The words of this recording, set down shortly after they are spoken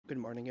Good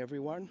morning,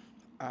 everyone.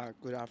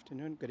 Good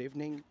afternoon, good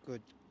evening,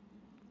 good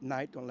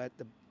night. Don't let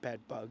the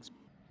bed bugs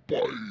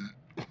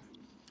bite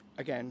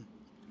again,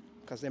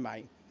 because they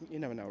might. You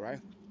never know, right?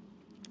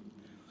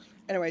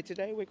 Anyway,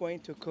 today we're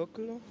going to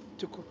Cologne.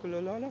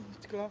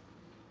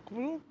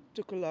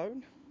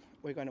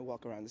 We're going to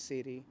walk around the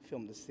city,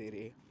 film the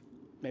city,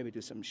 maybe do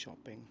some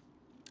shopping,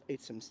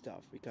 eat some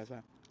stuff, because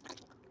that's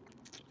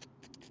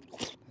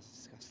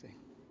disgusting.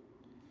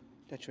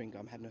 That chewing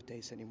gum had no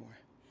taste anymore.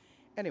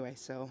 Anyway,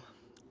 so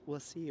we'll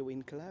see you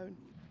in Cologne.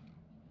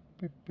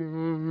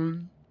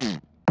 Bye-bye.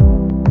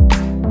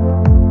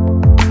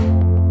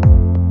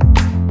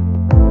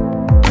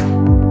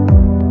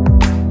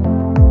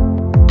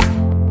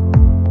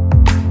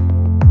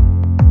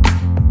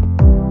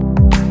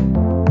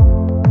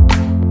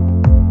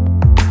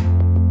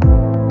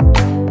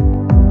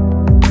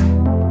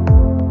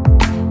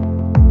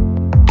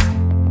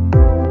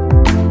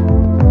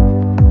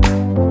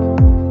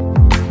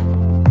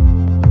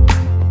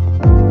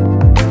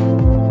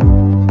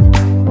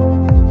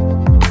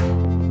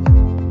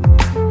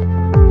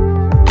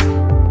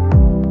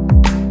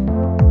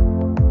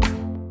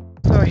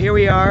 Here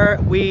we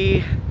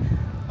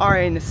are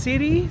in the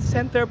city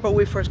center, but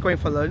we're first going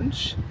for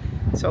lunch.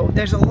 So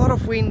there's a lot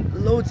of wind,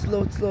 loads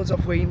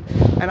of wind,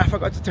 and I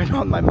forgot to turn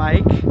on my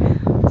mic.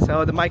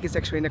 So the mic is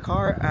actually in the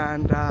car,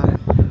 and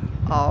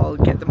I'll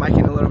get the mic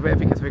in a little bit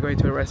because we're going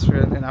to a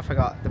restaurant and I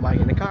forgot the mic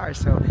in the car.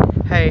 So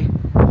hey,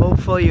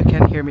 hopefully you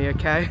can hear me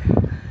okay.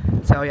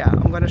 So yeah,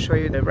 I'm gonna show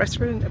you the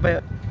restaurant,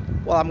 but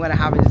what I'm gonna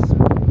have is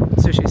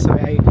sushi. So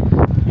hey,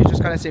 you're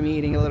just gonna see me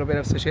eating a little bit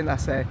of sushi, and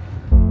that's it.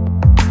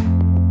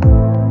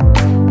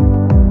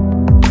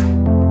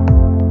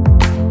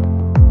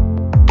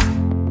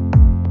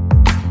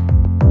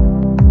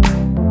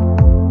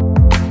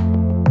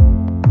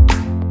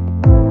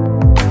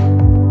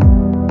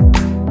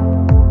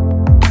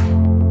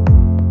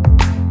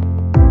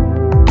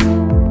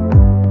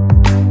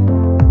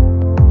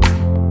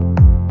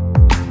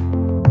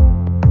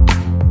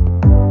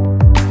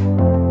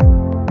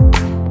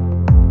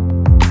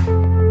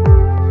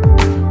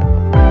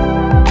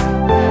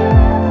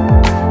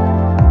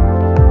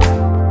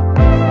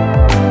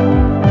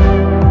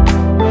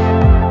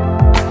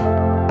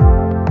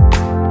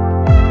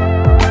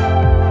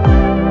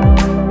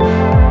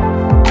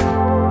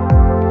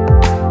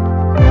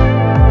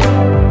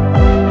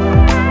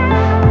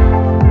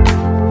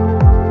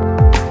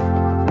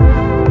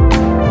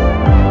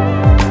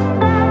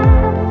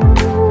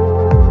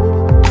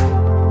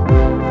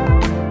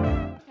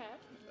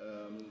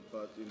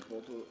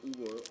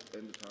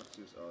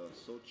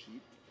 So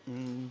cheap.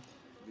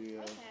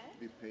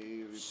 We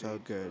pay so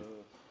good.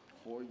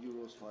 4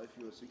 euros, 5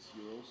 euros, 6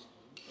 euros.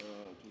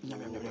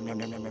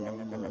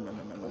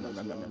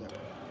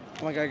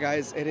 Oh my god,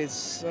 guys, it is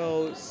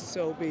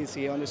so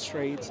busy on the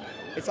streets.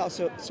 It's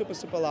also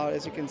super loud,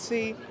 as you can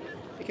see.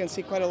 You can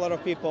see quite a lot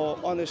of people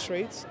on the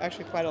streets.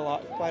 Actually, quite a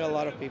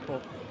lot of people.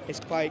 It's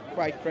quite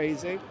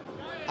crazy.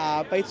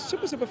 But it's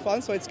super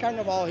fun. So it's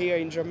Carnival here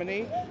in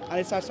Germany, and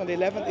it starts on the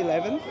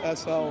 11th.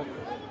 So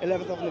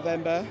 11th of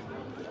November.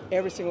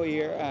 Every single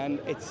year,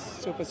 and it's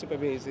super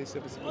busy,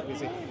 super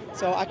busy.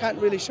 So I can't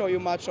really show you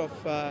much of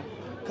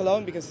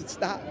Cologne because it's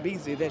that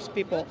busy. There's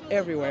people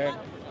everywhere.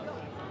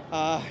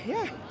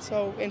 Yeah,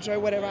 so enjoy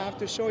whatever I have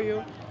to show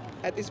you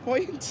at this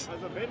point.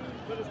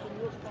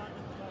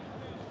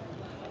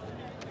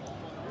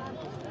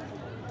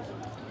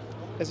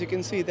 As you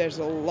can see, there's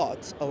a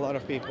lot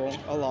of people,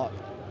 a lot.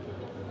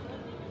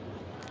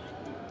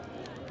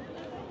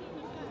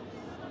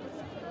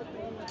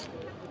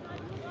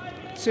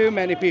 Too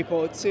many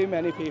people.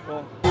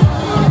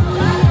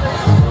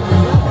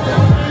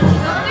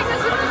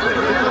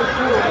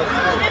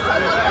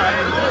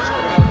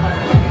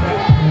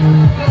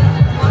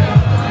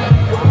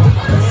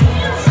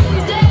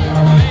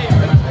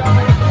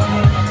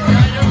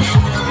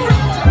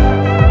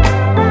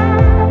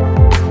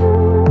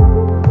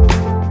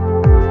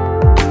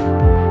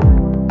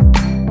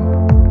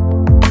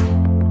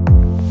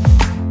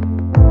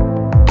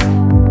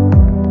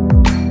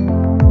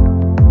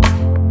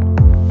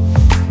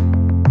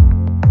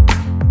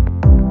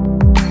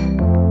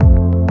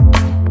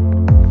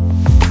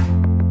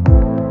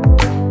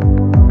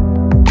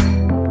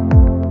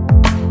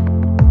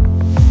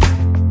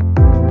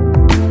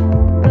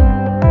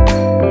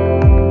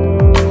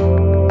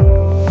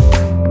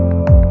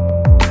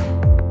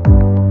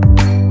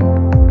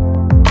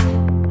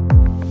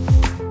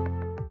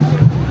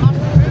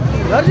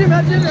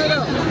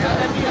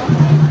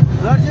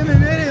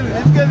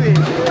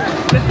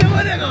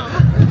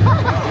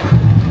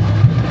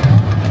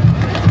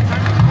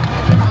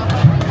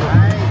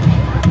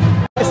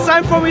 It's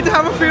time for me to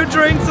have a few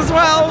drinks as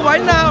well,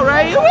 right now,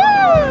 right? Woo!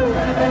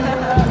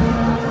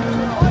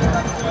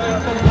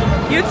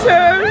 You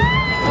too?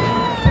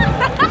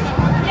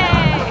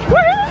 Yay!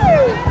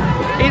 Woo!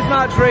 He's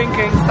not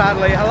drinking,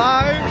 sadly.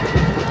 Hello?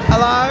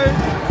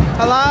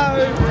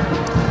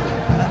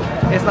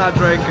 He's not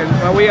drinking,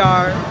 but we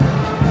are.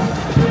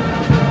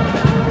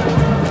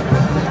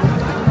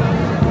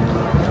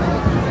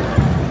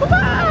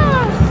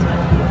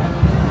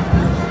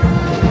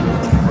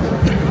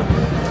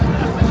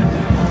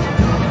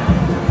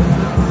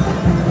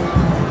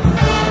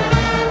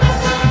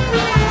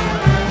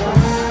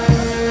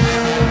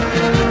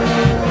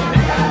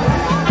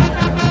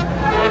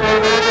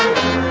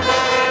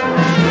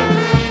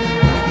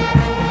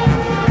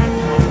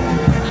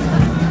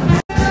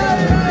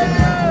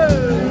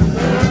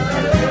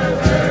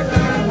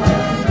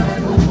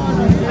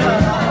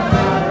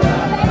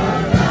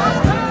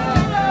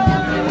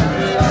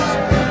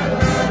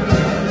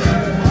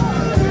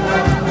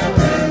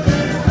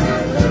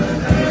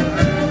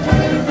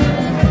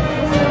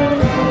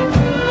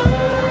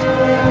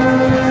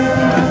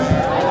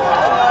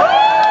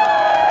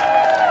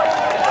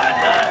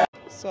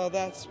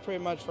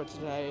 much for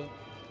today.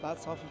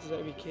 That's all for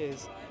today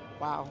because,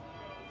 wow,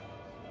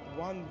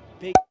 one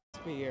big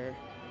beer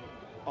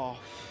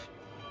off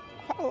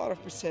quite a lot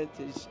of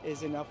percentage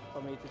is enough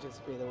for me to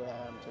just be the way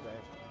I am today.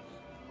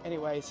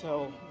 Anyway,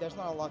 so there's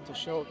not a lot to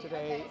show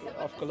today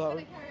of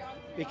Cologne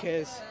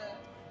because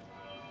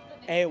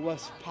it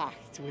was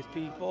packed with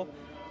people.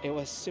 It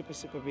was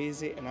super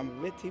busy and I'm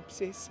a bit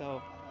tipsy,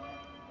 so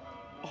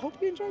I hope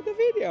you enjoyed the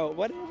video.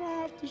 Whatever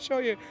I have to show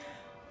you,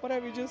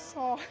 whatever you just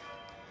saw,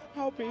 I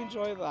hope you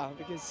enjoyed that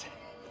because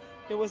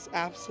it was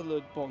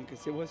absolute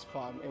bonkers. It was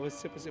fun. It was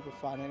super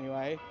fun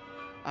anyway.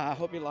 I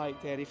hope you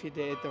liked it. If you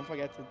did, don't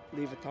forget to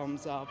leave a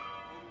thumbs up.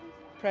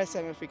 Press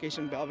the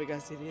notification bell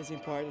because it is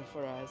important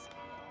for us.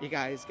 You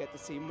guys get to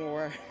see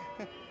more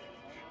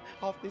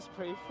of this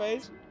pretty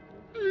face.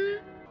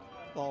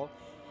 Well,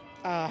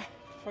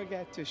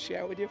 forget to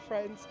share with your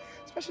friends,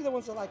 especially the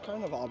ones that like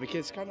Carnival,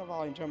 because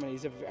Carnival in Germany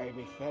is a very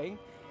big thing.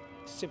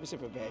 Super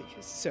big.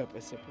 Super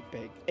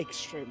big.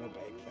 Extremely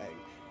big thing.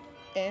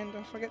 And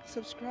don't forget to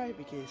subscribe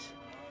because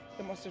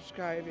the more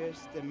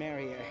subscribers, the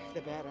merrier,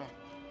 the better.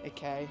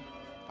 Okay?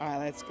 Alright,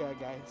 let's go,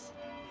 guys.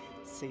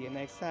 See you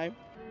next time.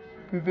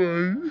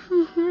 Bye.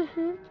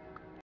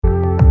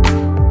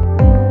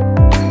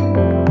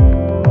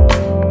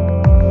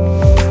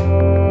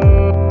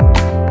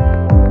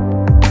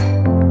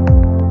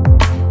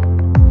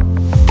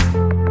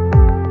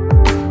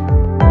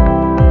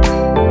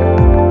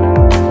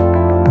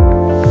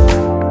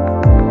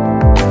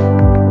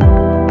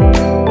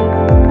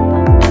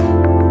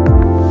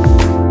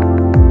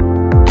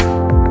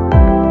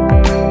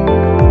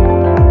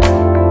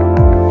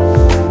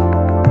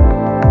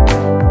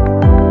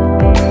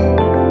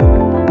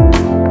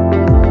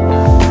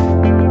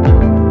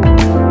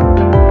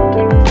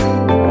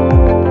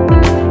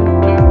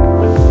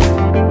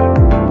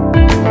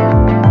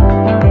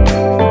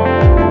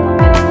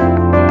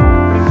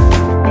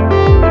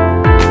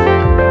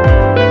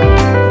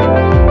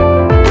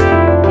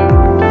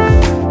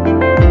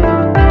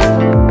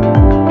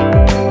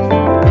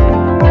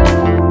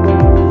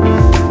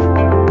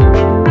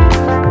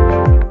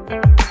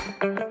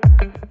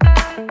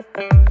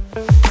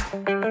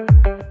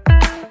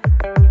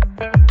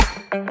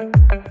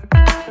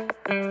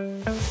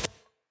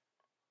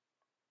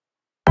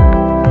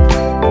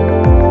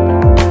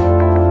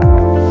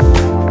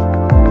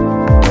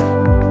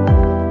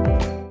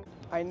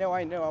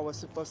 I know I was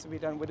supposed to be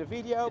done with the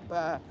video,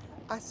 but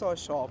I saw a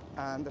shop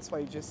and that's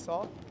what you just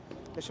saw.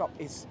 The shop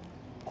is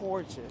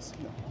gorgeous.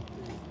 No.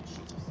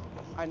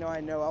 I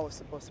know I was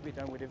supposed to be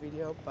done with the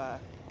video, but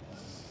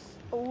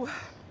oh,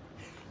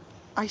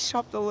 I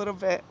shopped a little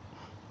bit.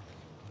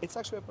 It's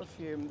actually a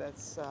perfume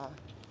that's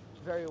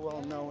very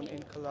well known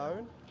in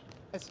Cologne.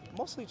 It's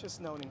mostly just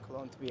known in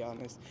Cologne, to be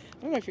honest.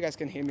 I don't know if you guys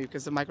can hear me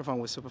because the microphone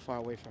was super far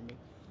away from me.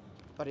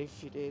 But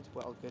if you did,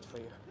 well, good for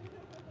you.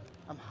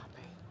 I'm happy.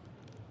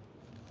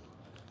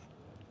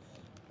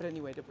 But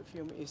anyway, the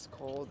perfume is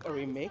called a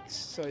remix.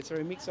 So it's a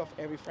remix of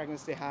every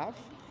fragrance they have.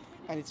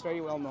 And it's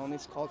very well known.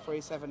 It's called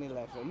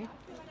 4711.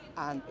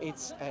 And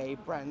it's a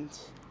brand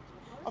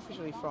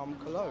officially from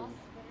Cologne.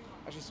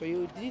 Actually, so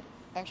you did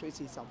actually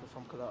see something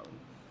from Cologne.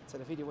 So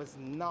the video was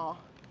not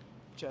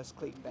just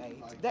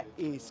clickbait. That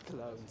is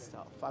Cologne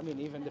stuff. I mean,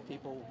 even the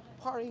people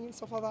partying and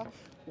stuff like that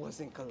was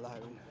in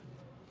Cologne.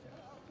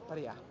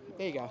 But yeah,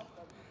 there you go.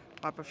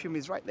 My perfume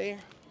is right there.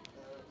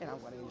 And I'm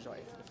going to enjoy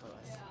it for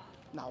us.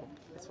 Now,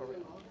 it's for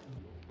real.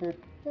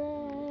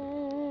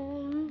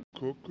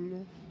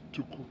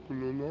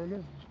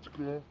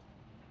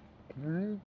 Bye-bye.